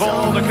looking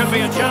ball, there could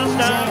be a chance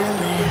now.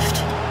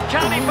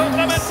 Can he put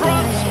them in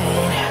front?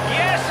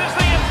 Yes is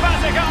the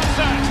emphatic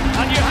answer,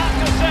 and you have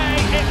to say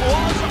it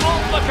was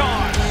on the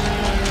cards.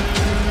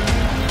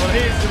 Well,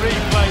 here's the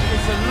replay.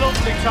 It's a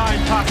lovely time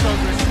pass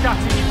over a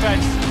scatty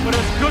defence, but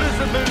as good as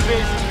the move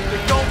is, the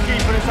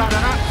goalkeeper has had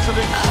an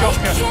absolute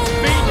shocker.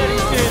 Being at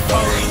his near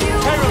post,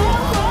 terrible.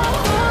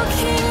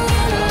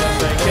 As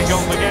they kick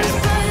off again,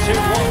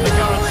 2-1 the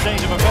current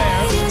state of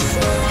affairs.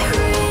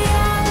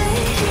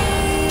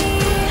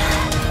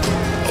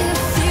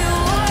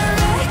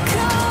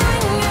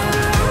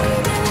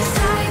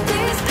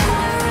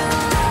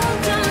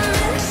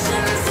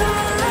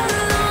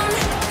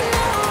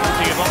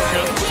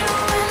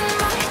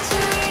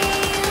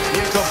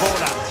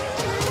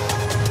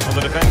 Well,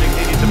 the defending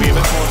needed to be a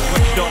bit more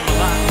switched on than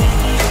that.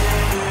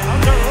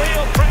 Under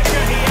real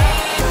pressure here.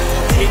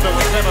 The keeper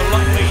was never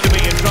likely to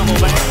be in trouble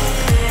there.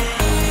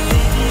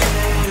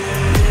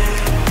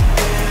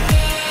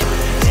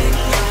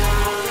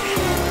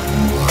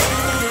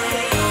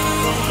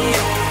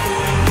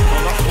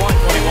 Well, not quite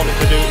what he wanted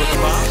to do with the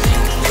pass.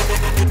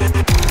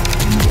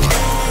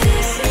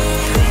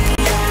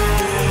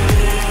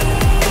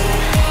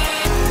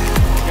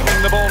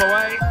 Giving the ball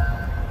away.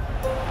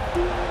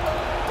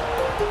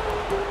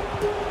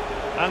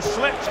 And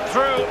slipped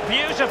through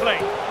beautifully.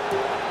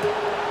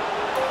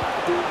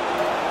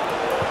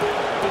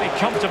 Really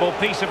comfortable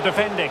piece of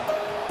defending.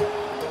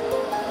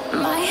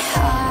 My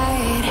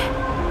heart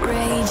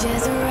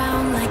rages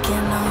around like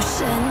an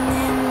ocean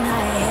in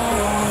my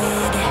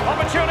head.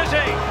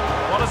 Opportunity!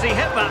 Well, as he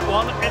hit that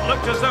one, it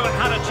looked as though it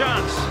had a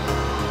chance.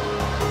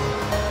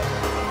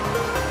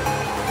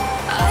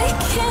 I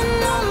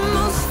can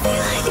almost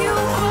feel you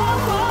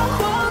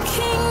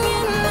walking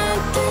in the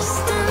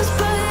distance,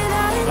 but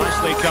I know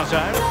Nicely cut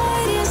out.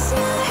 that is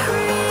not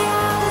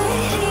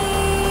reality.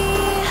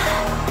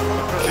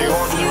 A pretty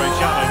ordinary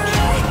challenge.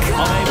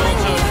 Unable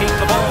to keep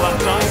the ball that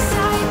time.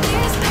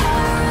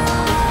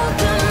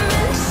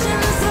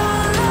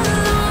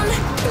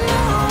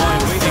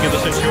 Fine reading of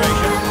the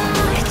situation.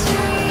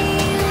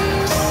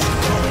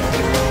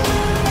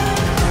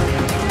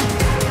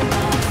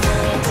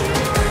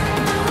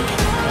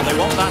 And they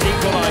want that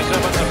equaliser,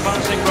 but the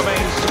passing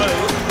remains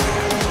smooth.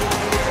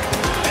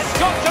 It's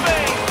got to be!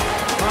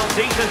 Well,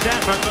 decent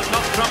effort, but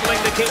not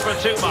troubling the keeper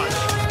too much.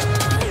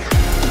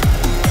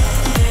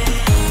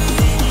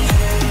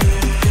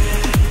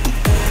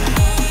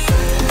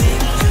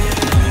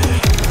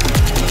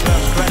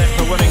 Deserves credit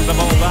for winning the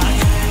ball back.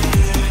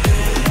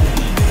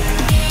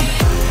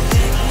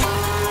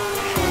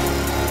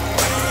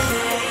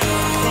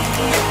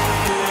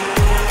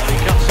 He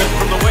cuts in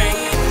from the wing.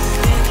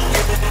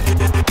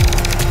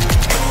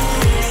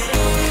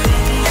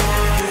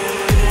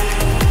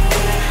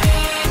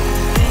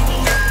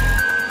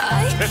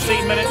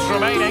 15 minutes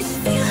remaining.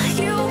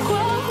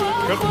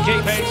 Couldn't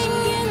keep it.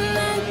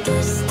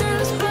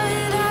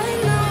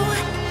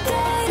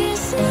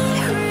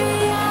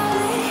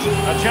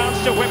 A chance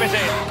to whip it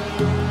in.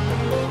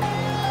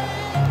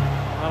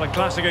 Well, a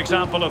classic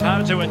example of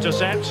how to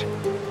intercept.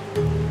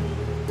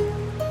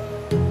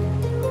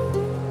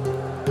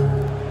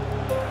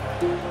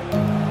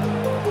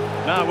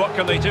 Now, what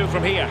can they do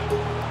from here?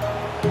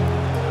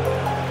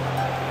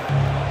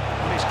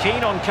 Well, he's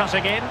keen on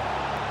cutting in.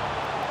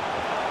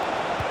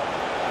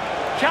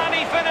 Can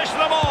he finish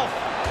them off?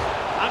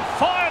 And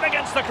fired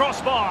against the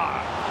crossbar.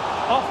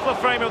 Off the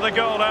frame of the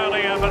goal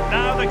earlier, but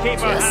now the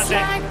keeper has it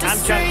and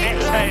can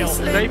exhale.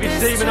 David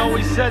Seaman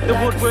always said the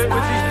woodwork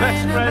was his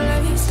best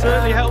friend.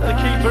 Certainly helped the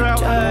keeper out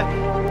there.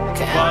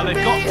 Well,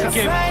 they've got to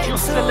give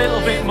just a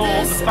little bit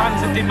more. The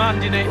fans are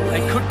demanding it.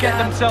 They could get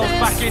themselves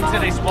back into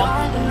this one.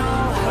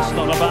 That's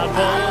not a bad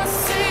ball.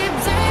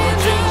 For a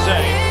team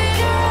save.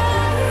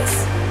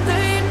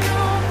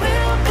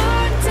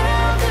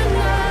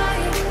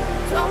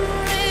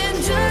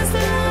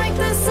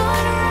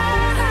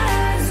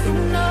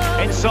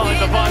 Inside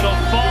the final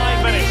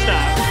 5 minutes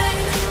now.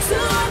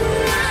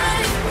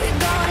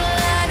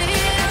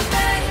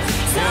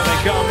 Here they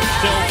come,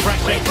 still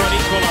pressing for an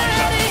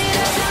equaliser.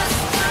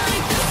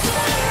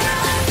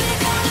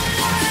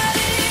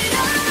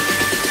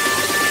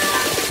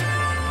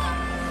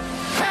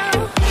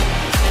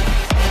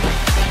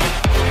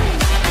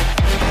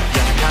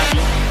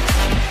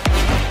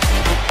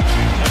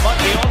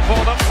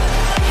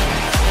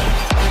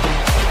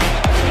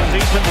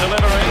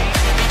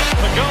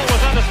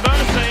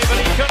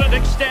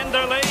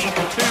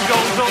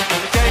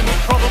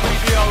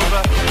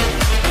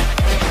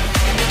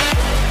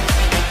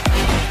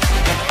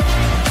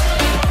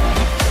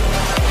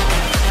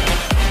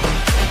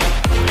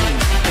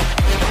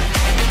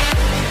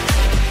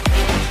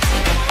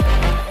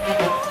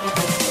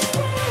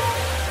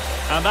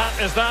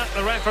 as that,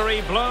 the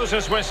referee blows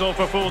his whistle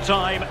for full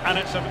time, and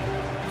it's a...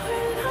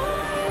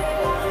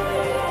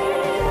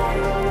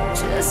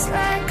 Just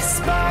like a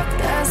spark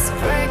that's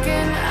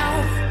breaking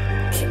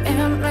out.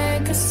 Can't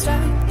make a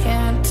stop,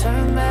 can't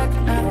turn back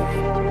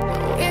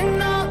now. We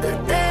know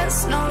that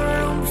there's no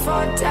room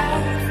for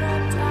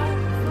doubt.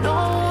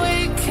 No,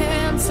 we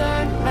can't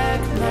turn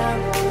back now.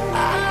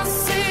 I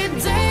see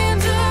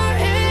danger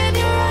in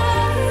your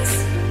eyes.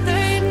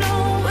 They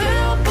know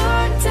we'll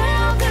burn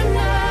down the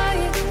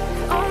night.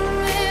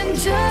 Coming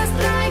just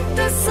like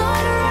the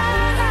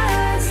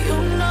sunrise. You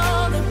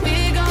know that we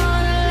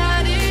gonna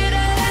light it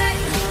up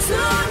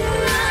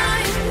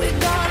tonight. We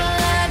gonna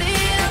light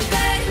it up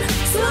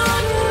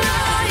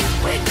tonight.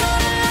 We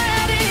gonna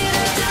light it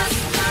up just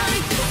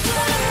like the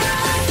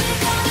sunrise. We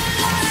gonna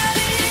light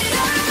it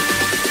up now.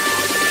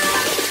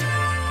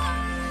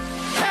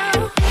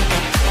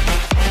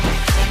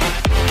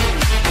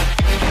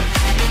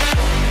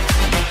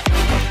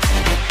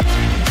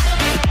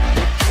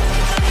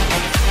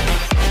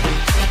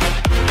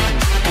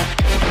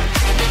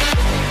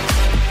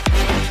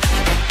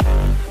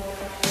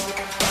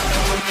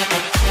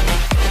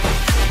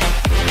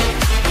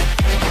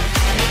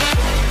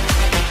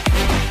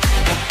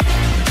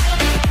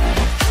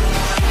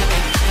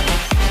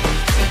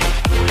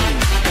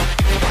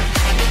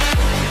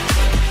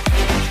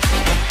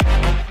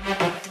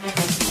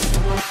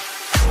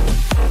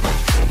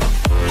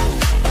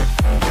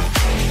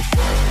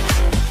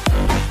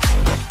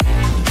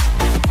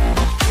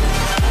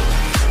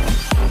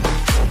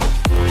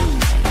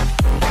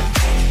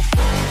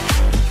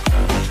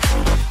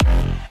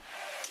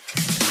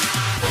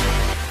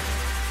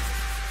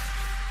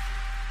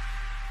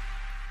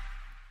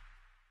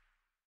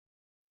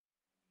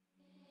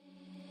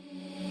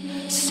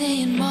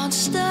 Seeing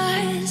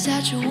monsters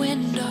at your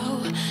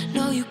window.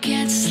 No, you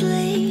can't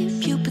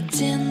sleep, you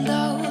pretend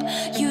though.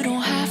 You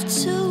don't have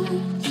to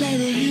play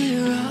the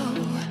hero.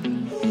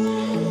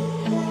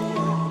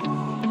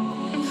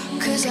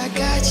 Cause I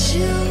got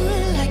you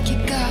like you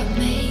got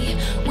me.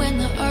 When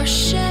the earth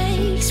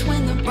shakes,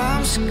 when the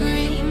bombs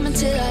scream.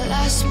 Until our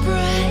last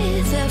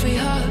breath, every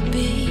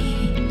heartbeat.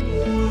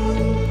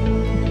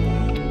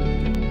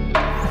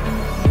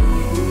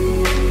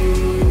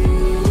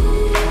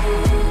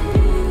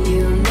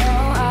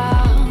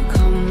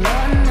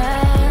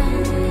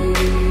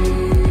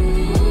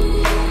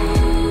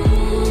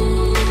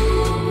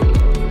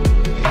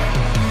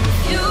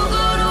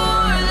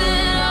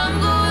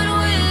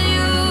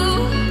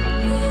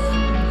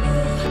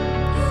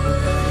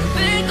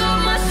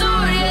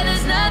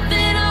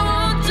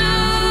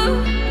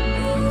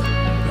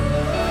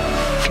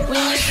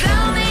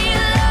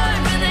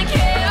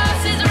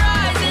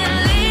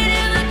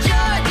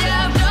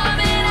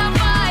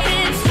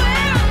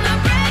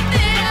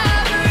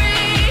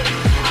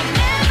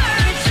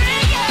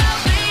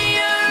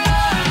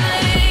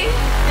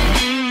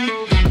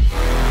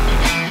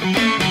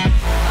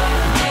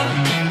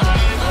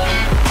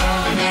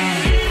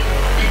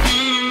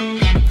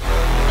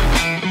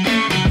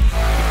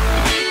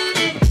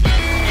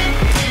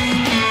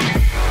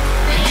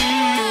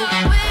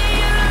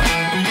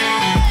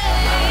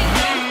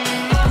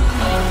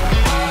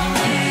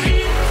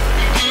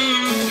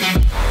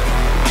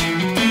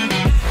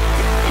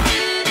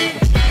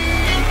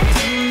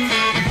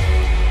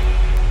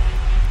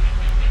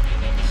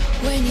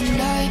 When your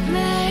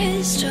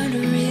nightmares turn to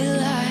real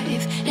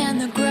life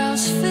and the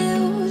ground's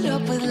filled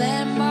up with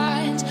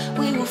landmines,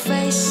 we will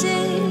face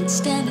it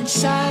standing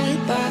side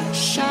by